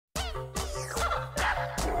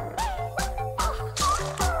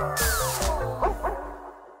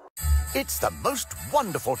It's the most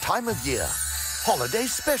wonderful time of year. Holiday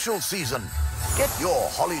special season. Get your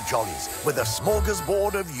Holly Jollies with a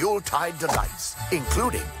smorgasbord of Yuletide delights,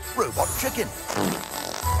 including robot chicken.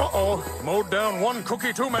 Uh-oh, mowed down one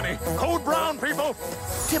cookie too many. Code brown, people.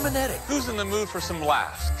 Tim and Eric. Who's in the mood for some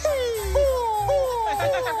laughs?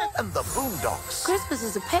 And the Boondocks. Christmas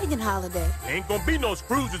is a pagan holiday. Ain't gonna be no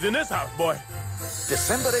Scrooges in this house, boy.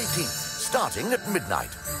 December 18th, starting at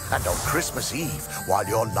midnight. And on Christmas Eve, while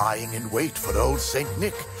you're lying in wait for old St.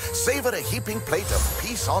 Nick, savor a heaping plate of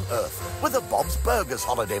peace on earth with a Bob's Burgers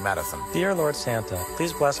holiday marathon. Dear Lord Santa,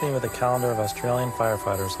 please bless me with a calendar of Australian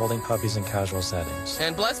firefighters holding puppies in casual settings.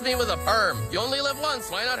 And bless me with a perm. You only live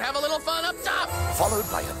once. Why not have a little fun up top? Followed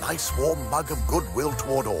by a nice warm mug of goodwill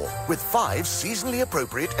toward all, with 5 seasonally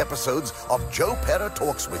appropriate episodes of Joe Pera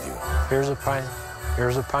Talks With You. Here's a pint,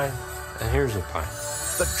 here's a pint, and here's a pint.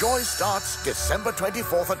 The joy starts December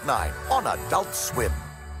 24th at 9 on Adult Swim.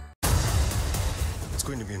 It's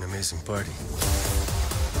going to be an amazing party.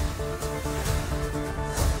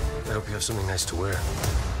 I hope you have something nice to wear.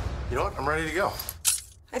 You know what? I'm ready to go.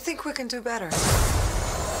 I think we can do better.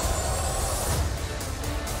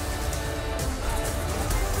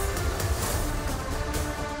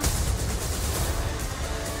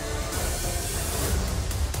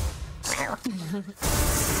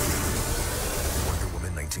 Wonder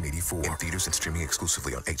Woman 1984 in theaters and streaming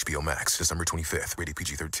exclusively on HBO Max, December 25th, rated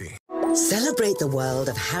PG-13. Celebrate the world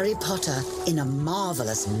of Harry Potter in a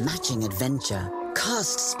marvelous matching adventure.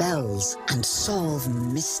 Cast spells and solve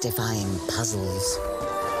mystifying puzzles.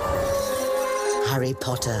 Harry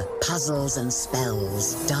Potter, Puzzles and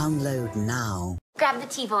Spells. Download now. Grab the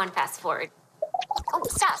TiVo and fast forward. Oh,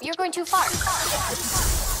 stop. You're going too far.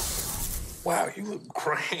 Wow, you look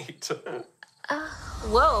great.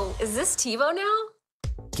 Whoa, is this TiVo now?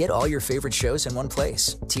 Get all your favorite shows in one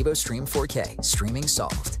place. TiVo Stream 4K. Streaming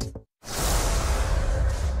solved.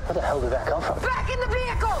 Where the hell did that come from? Back in the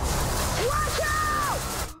vehicle! Watch out!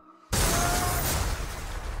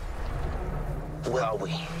 Where are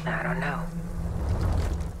we? I don't know.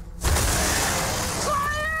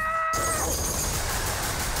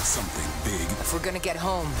 Something big If we're gonna get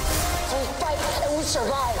home, We fight and we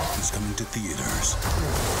survive. is coming to theaters.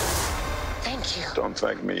 Thank you. Don't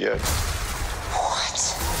thank me yet.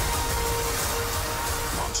 What?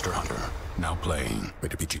 Monster Hunter, now playing,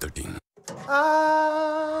 rated PG-13.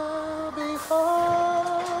 I'll be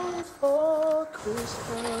home for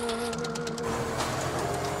Christmas.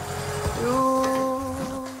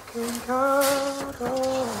 You can count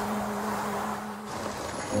on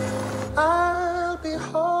me. I'll be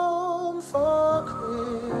home for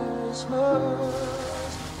Christmas,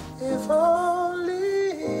 if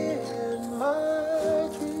only in my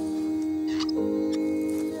dreams.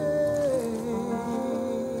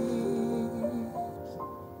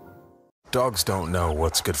 Dogs don't know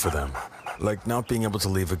what's good for them. Like not being able to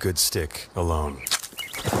leave a good stick alone.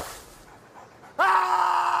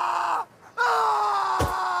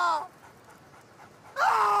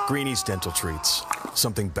 Greenie's Dental Treats.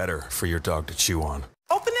 Something better for your dog to chew on.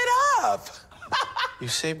 Open it up! You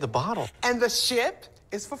saved the bottle. And the ship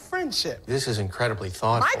is for friendship. This is incredibly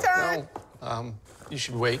thoughtful. My turn! No, you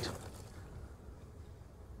should wait.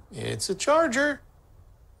 It's a charger.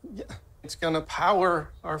 Yeah, it's gonna power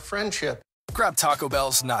our friendship. Grab Taco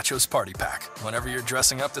Bell's Nachos Party Pack whenever you're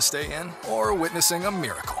dressing up to stay in or witnessing a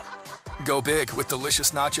miracle. Go big with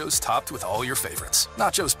delicious nachos topped with all your favorites.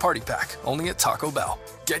 Nachos Party Pack, only at Taco Bell.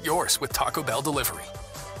 Get yours with Taco Bell delivery.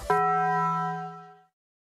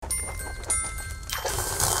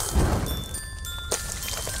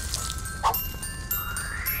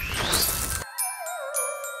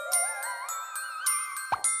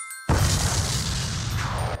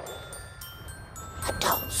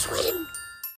 Adult Swim.